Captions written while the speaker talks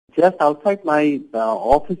Just outside my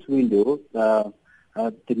office window,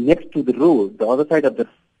 next to the road, the other side of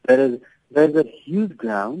there is a huge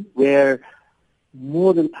ground where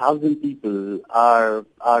more than 1,000 people are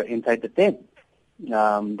inside the tent.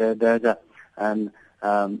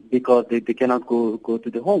 Because they cannot go to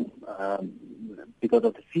the home because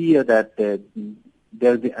of the fear that there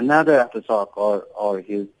will be another aftershock or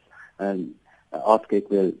his earthquake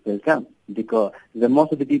will come. Because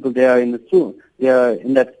most of the people they are in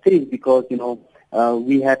that stage because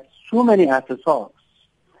we had so many aftershocks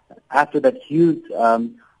after that huge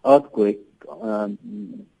earthquake on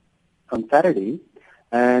Saturday,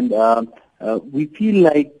 and we feel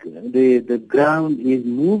like the ground is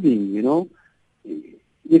moving.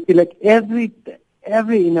 You feel like every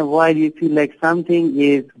in a while you feel like something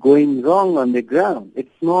is going wrong on the ground.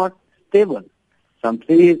 It's not stable. Some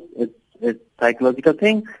place it's psychological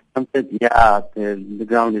thing. Some says the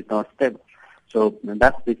ground is not stable. So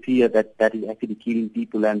that's the fear that is actually killing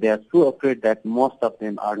people, and they are so afraid that most of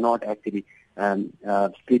them are not actually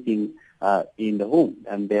sleeping in the home,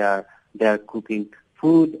 and they are cooking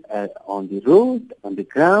food on the road, on the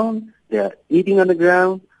ground. They are eating on the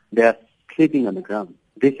ground. They are sleeping on the ground.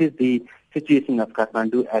 This is the situation of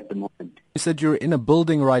Kathmandu at the moment. You said you're in a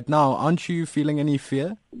building right now. Aren't you feeling any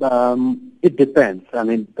fear? It depends. I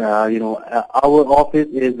mean, our office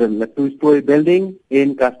is a 2-story building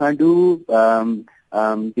in Kathmandu.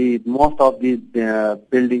 Most of these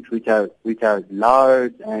buildings which are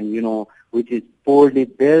large and which is poorly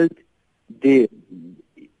built, it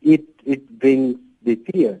brings the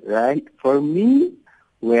fear, right? For me,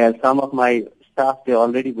 where some of my staff they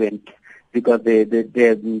already went because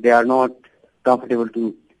they are not comfortable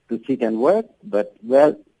to sit and work. But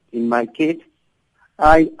in my case,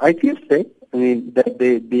 I feel safe. I mean,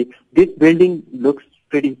 this building looks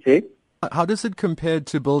pretty safe. How does it compare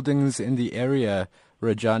to buildings in the area,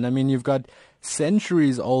 Rajan? I mean, you've got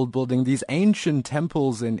centuries-old building, these ancient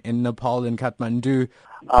temples in Nepal and Kathmandu.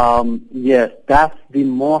 Yes, that's the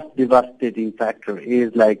most devastating factor.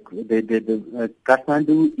 Is like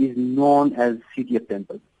Kathmandu is known as city of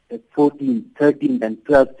temples. 14th, 13th, and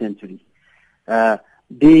 12th century.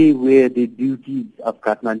 They were the beauties of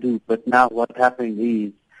Kathmandu, but now what happened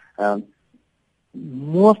is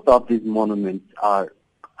most of these monuments are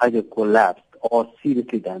either collapsed or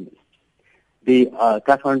seriously damaged.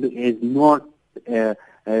 Kathmandu is not.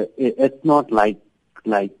 It's not like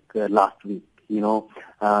last week. As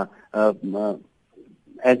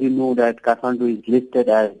you know that Kathmandu is listed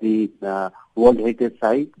as the World Heritage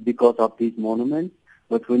Site because of these monuments.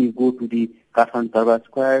 But when you go to the Kathmandu Darbar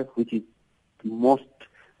Square, which is the most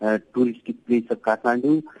touristic place of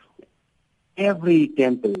Kathmandu, every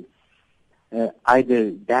temple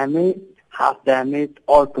either damaged, half damaged,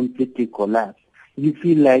 or completely collapsed. You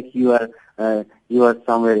feel like you are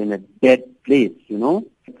somewhere in a dead place.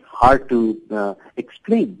 It's hard to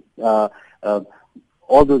explain. All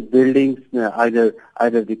those buildings, either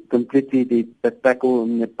the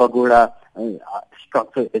pagoda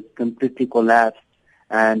structure is completely collapsed,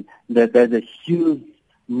 and there's a huge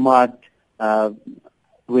mud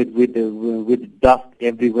with dust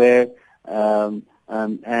everywhere, and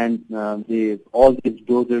all these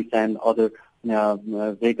dozers and other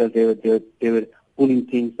vehicles they were pulling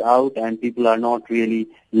things out, and people are not really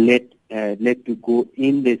let to go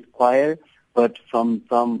in the square, but from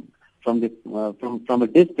a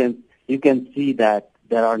distance you can see that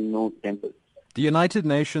there are no temples. The United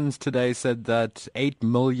Nations today said that 8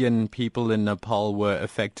 million people in Nepal were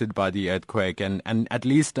affected by the earthquake, and at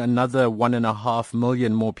least another 1.5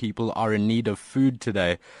 million more people are in need of food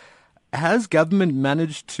today. Has government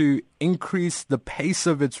managed to increase the pace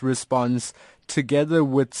of its response together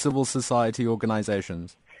with civil society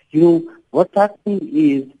organizations? What's happening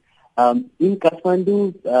is in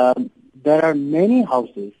Kathmandu, there are many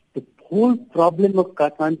houses. The whole problem of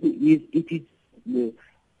Kathmandu is it is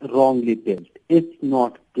wrongly built. It's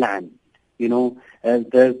not planned.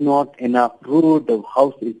 There's not enough road. The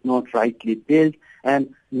house is not rightly built,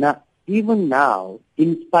 and even now,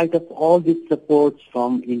 in spite of all these supports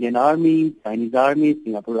from Indian Army, Chinese Army,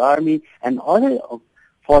 Singapore Army, and other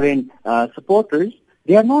foreign supporters,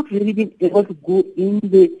 they are not really being able to go in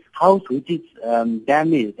the house which is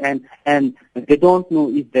damaged, and they don't know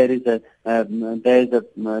if there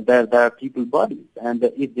are people bodies and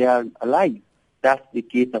if they are alive. That's the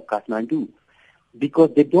case of Kathmandu, because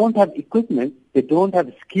they don't have equipment, they don't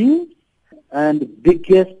have skills, and the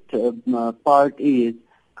biggest part is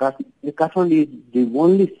Kathmandu is the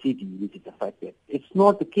only city which is affected. It's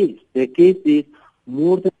not the case. The case is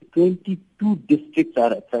more than 22 districts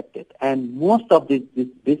are affected, and most of these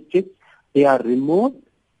districts, they are remote.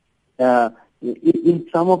 in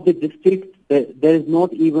some of the districts, there is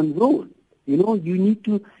not even road. You need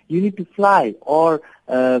to fly, or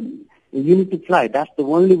you need to fly. That's the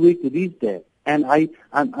only way to reach there. And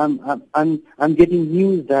I'm getting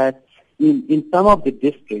news that in some of the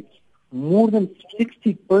districts, more than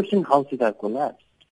 60% houses are collapsed.